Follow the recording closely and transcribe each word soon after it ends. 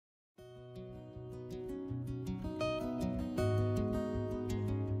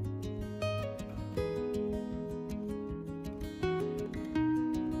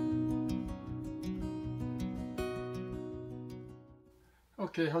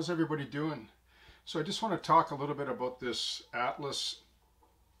Okay, how's everybody doing? So I just want to talk a little bit about this Atlas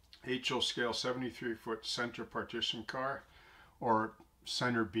HO scale 73-foot center partition car, or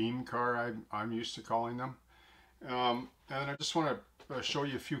center beam car I'm used to calling them. And I just want to show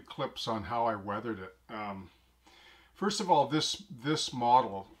you a few clips on how I weathered it. First of all, this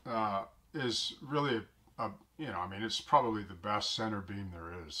model is really it's probably the best center beam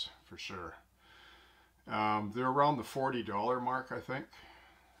there is, for sure. They're around the $40 mark, I think,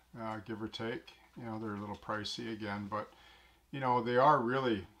 give or take. They're a little pricey again, but they are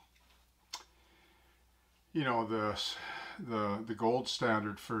really the gold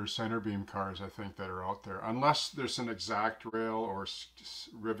standard for center beam cars, I think, that are out there. Unless there's an exact rail or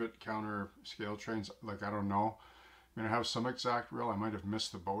rivet counter scale trains, like, I don't know. I have some exact rail. I might have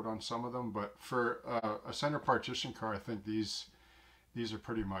missed the boat on some of them, but for a center partition car, I think these are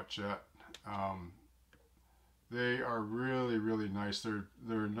pretty much it. They are really, really nice. They're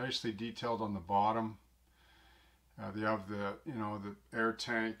nicely detailed on the bottom. They have the air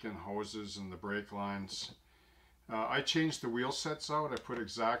tank and hoses and the brake lines. I changed the wheel sets out. I put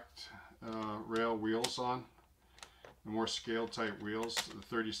exact rail wheels on, the more scale type wheels, the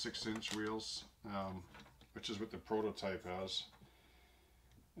 36-inch wheels, which is what the prototype has,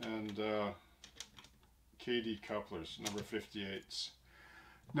 and KD couplers, number 58s.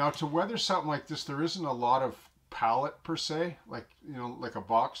 Now, to weather something like this, there isn't a lot of pallet per se, like like a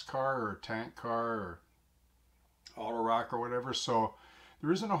box car or a tank car or auto rack or whatever. So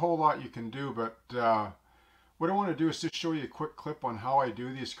there isn't a whole lot you can do. But what I want to do is just show you a quick clip on how I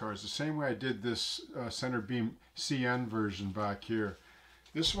do these cars, the same way I did this center beam CN version back here.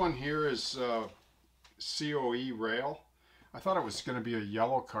 This one here is COE rail. I thought it was going to be a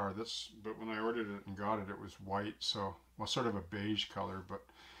yellow car. But when I ordered it and got it, it was white. So, well, sort of a beige color. But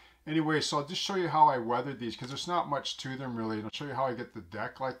anyway, so I'll just show you how I weathered these, because there's not much to them really. And I'll show you how I get the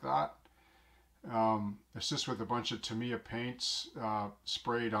deck like that. It's just with a bunch of Tamiya paints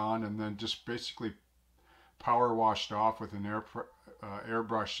sprayed on, and then just basically power washed off with an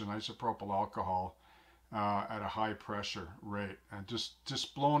airbrush and isopropyl alcohol at a high pressure rate, and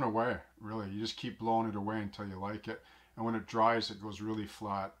just blown away, really. You just keep blowing it away until you like it, and when it dries, it goes really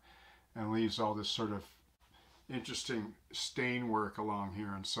flat and leaves all this sort of interesting stain work along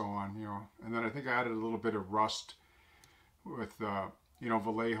here and so on, and then I think I added a little bit of rust with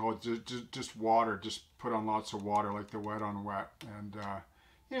Vallejo, just water, just put on lots of water, like the wet on wet, and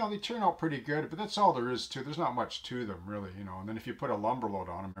they turn out pretty good. But that's all there is to. There's not much to them really, and then if you put a lumber load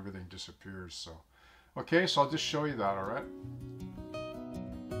on them, everything disappears. So okay, so I'll just show you that. All right.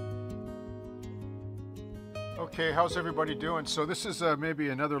 Okay, how's everybody doing? So this is maybe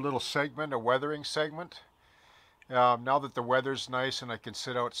another little segment, a weathering segment. Now that the weather's nice and I can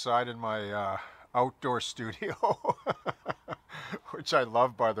sit outside in my outdoor studio, which I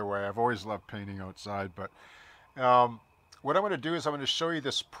love, by the way. I've always loved painting outside. But what I'm going to do is I'm going to show you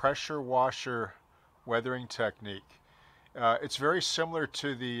this pressure washer weathering technique. It's very similar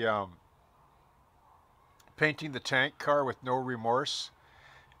to the painting the tank car with no remorse.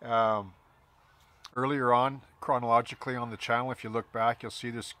 Earlier on, chronologically on the channel, if you look back, you'll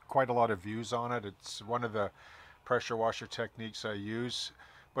see there's quite a lot of views on it. It's one of the pressure washer techniques I use.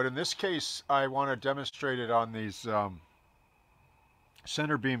 But in this case, I want to demonstrate it on these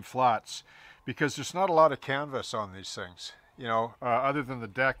center beam flats, because there's not a lot of canvas on these things, other than the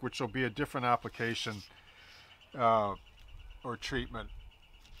deck, which will be a different application or treatment.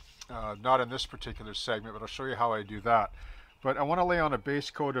 Not in this particular segment, but I'll show you how I do that. But I want to lay on a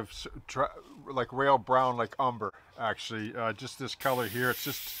base coat of like rail brown, like umber, actually. Just this color here. It's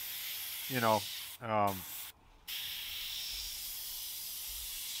just,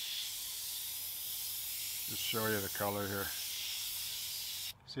 just show you the color here.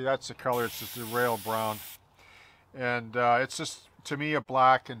 See, that's the color. It's just the rail brown. And it's just Tamiya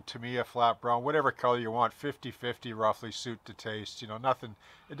black and Tamiya flat brown, whatever color you want. 50-50 roughly, suit to taste. Nothing,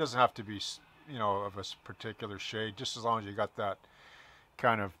 it doesn't have to be of a particular shade, just as long as you got that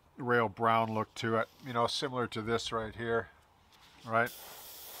kind of rail brown look to it, similar to this right here, right?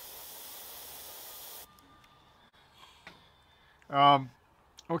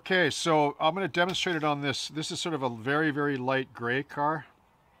 Okay, so I'm going to demonstrate it on this. This is sort of a very, very light gray car,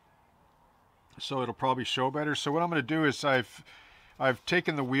 so it'll probably show better. So what I'm going to do is I've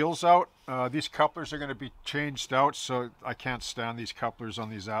taken the wheels out. These couplers are going to be changed out, so I can't stand these couplers on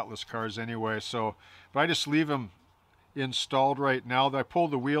these Atlas cars anyway. But I just leave them installed right now. I pull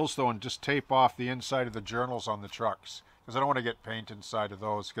the wheels though and just tape off the inside of the journals on the trucks, because I don't want to get paint inside of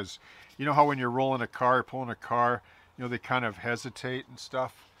those. Because you know how when you're rolling a car, pulling a car, they kind of hesitate and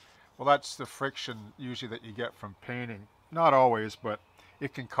stuff. Well, that's the friction usually that you get from painting. Not always, but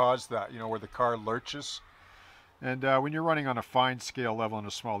it can cause that, you know, where the car lurches. And when you're running on a fine scale level in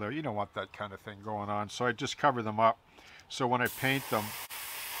a small area, you don't want that kind of thing going on. So I just cover them up. So when I paint them,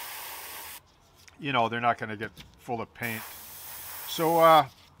 you know, they're not going to get full of paint. So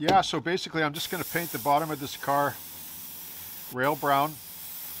yeah, so basically I'm just going to paint the bottom of this car rail brown.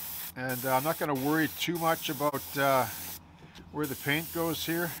 And I'm not going to worry too much about where the paint goes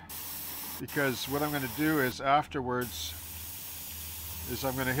here, because what I'm going to do is afterwards is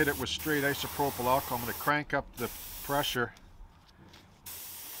I'm going to hit it with straight isopropyl alcohol. I'm going to crank up the pressure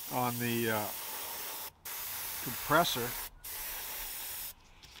on the compressor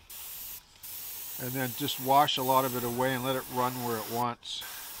and then just wash a lot of it away and let it run where it wants.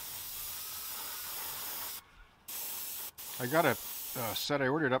 I got a set, I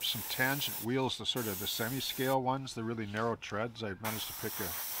ordered up some tangent wheels, the sort of the semi-scale ones, the really narrow treads. I managed to pick a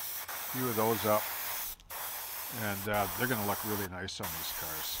few of those up, and they're going to look really nice on these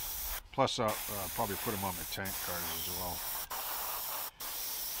cars. Plus I'll probably put them on my tank cars as well.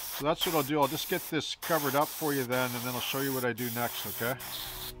 So that's what I'll do. I'll just get this covered up for you then, and then I'll show you what I do next, okay?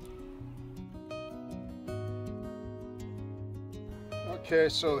 Okay,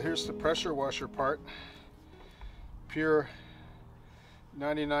 so here's the pressure washer part. Pure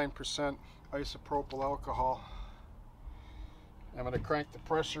 99% isopropyl alcohol. I'm going to crank the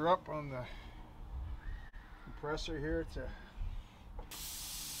pressure up on the compressor here to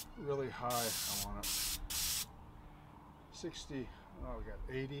really high. I want it 60, oh we got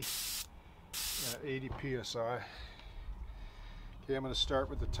 80, yeah, 80 psi. Okay, I'm going to start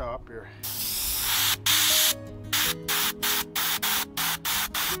with the top here.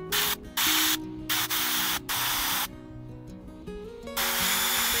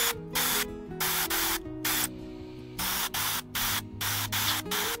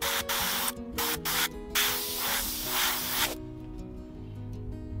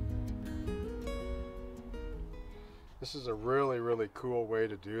 This is a really cool way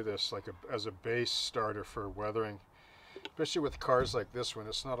to do this, like as a base starter for weathering, especially with cars like this one.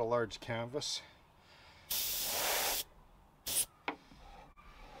 It's not a large canvas. You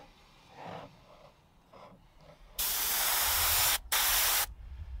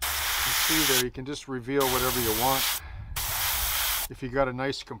see there, you can just reveal whatever you want. If you got a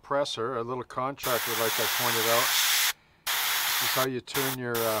nice compressor, a little contractor like I pointed out, this is how you turn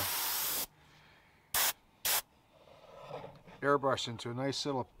your airbrush into a nice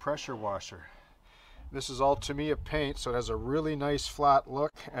little pressure washer. This is all Tamiya paint, so it has a really nice flat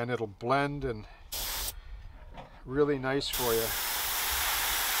look, and it'll blend and really nice for you.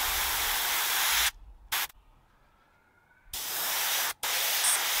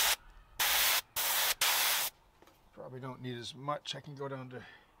 Probably don't need as much. I can go down to,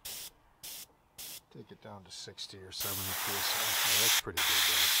 take it down to 60 or 70 psi. Yeah, that's pretty good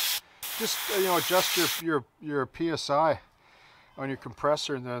there. Just you know, adjust your psi on your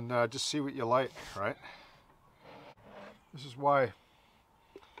compressor, and then just see what you like, right? This is why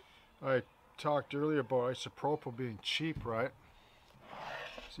I talked earlier about isopropyl being cheap, right?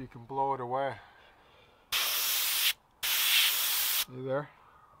 So you can blow it away. You there?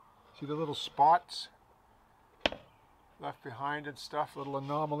 See the little spots left behind and stuff, little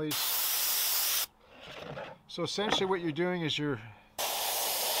anomalies. So essentially what you're doing is you're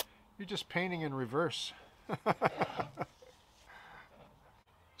just painting in reverse.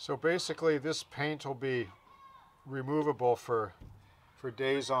 So basically this paint will be removable for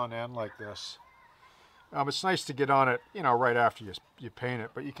days on end like this. It's nice to get on it, you know, right after you paint it,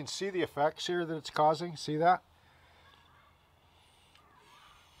 but you can see the effects here that it's causing. See that?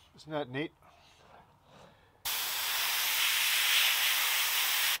 Isn't that neat?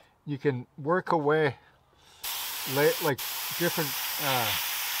 You can work away like different,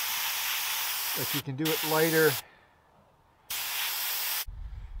 like you can do it lighter.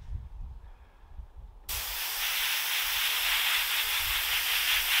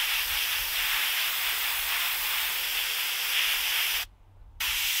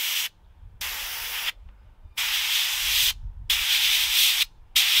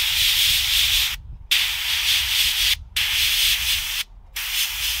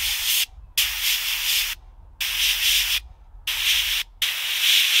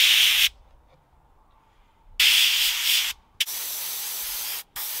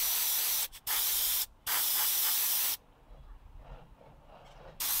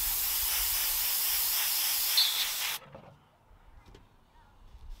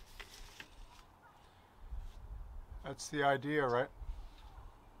 That's the idea, right?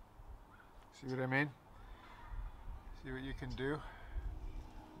 See what I mean? See what you can do?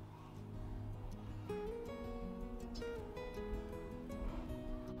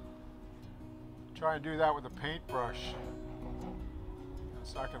 Try and do that with a paintbrush.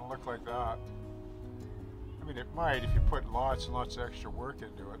 It's not going to look like that. I mean, it might if you put lots and lots of extra work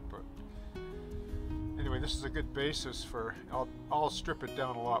into it, but anyway, this is a good basis for, I'll strip it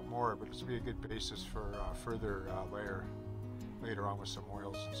down a lot more, but this will be a good basis for further layer later on with some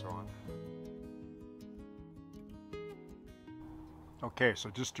oils and so on. Okay, so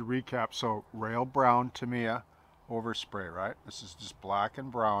just to recap, so rail brown Tamiya overspray, right? This is just black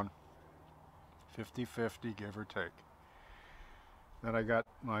and brown, 50-50, give or take. Then I got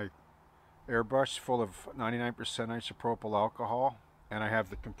my airbrush full of 99% isopropyl alcohol, and I have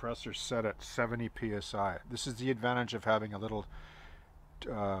the compressor set at 70 psi. This is the advantage of having a little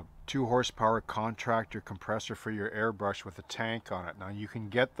 2 horsepower contractor compressor for your airbrush with a tank on it. Now you can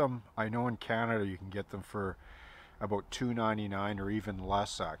get them, I know in Canada you can get them for about $2.99 or even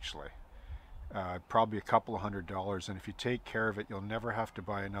less actually. Probably a couple of $100, and if you take care of it you'll never have to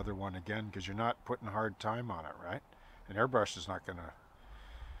buy another one again because you're not putting hard time on it, right? An airbrush is not gonna,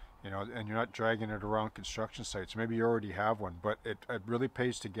 you know, and you're not dragging it around construction sites. Maybe you already have one, but it really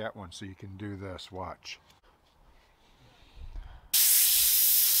pays to get one so you can do this. Watch.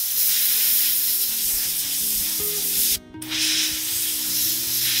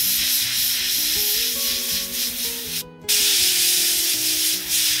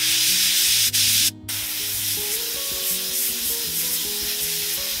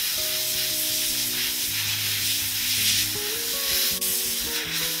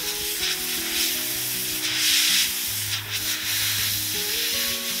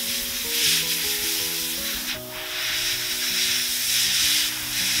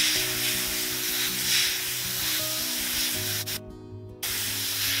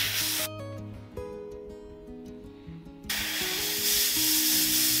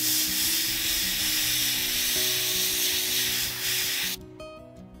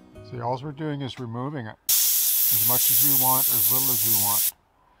 See, all we're doing is removing it as much as we want or as little as we want.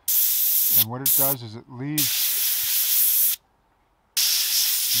 And what it does is it leaves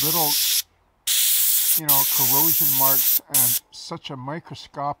little, you know, corrosion marks and such a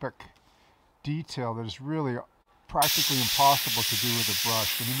microscopic detail that is really practically impossible to do with a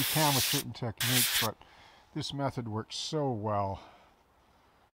brush. I mean, you can with certain techniques, but this method works so well.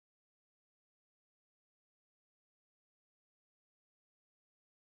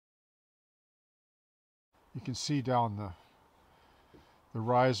 You can see down the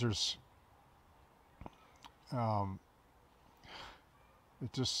risers. It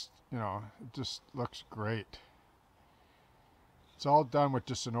just, you know, it just looks great. It's all done with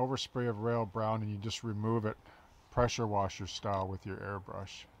just an overspray of rail brown, and you just remove it pressure washer style with your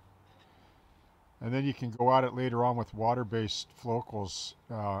airbrush. And then you can go at it later on with water-based flocals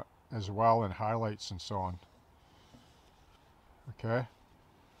as well, and highlights and so on. Okay.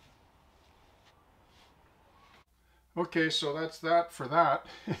 Okay, so that's that for that,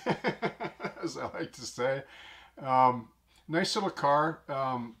 as I like to say. Nice little car.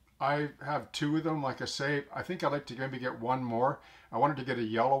 I have 2 of them, like I say. I think I'd like to maybe get one more. I wanted to get a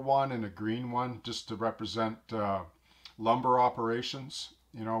yellow one and a green one just to represent lumber operations,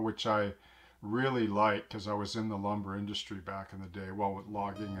 you know, which I really like because I was in the lumber industry back in the day, well, with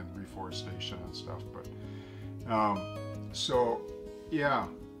logging and reforestation and stuff. But so, yeah,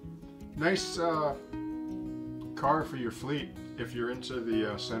 nice car for your fleet if you're into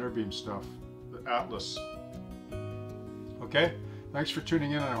the center beam stuff, the Atlas. Okay, thanks for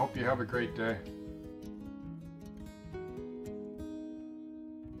tuning in, and I hope you have a great day.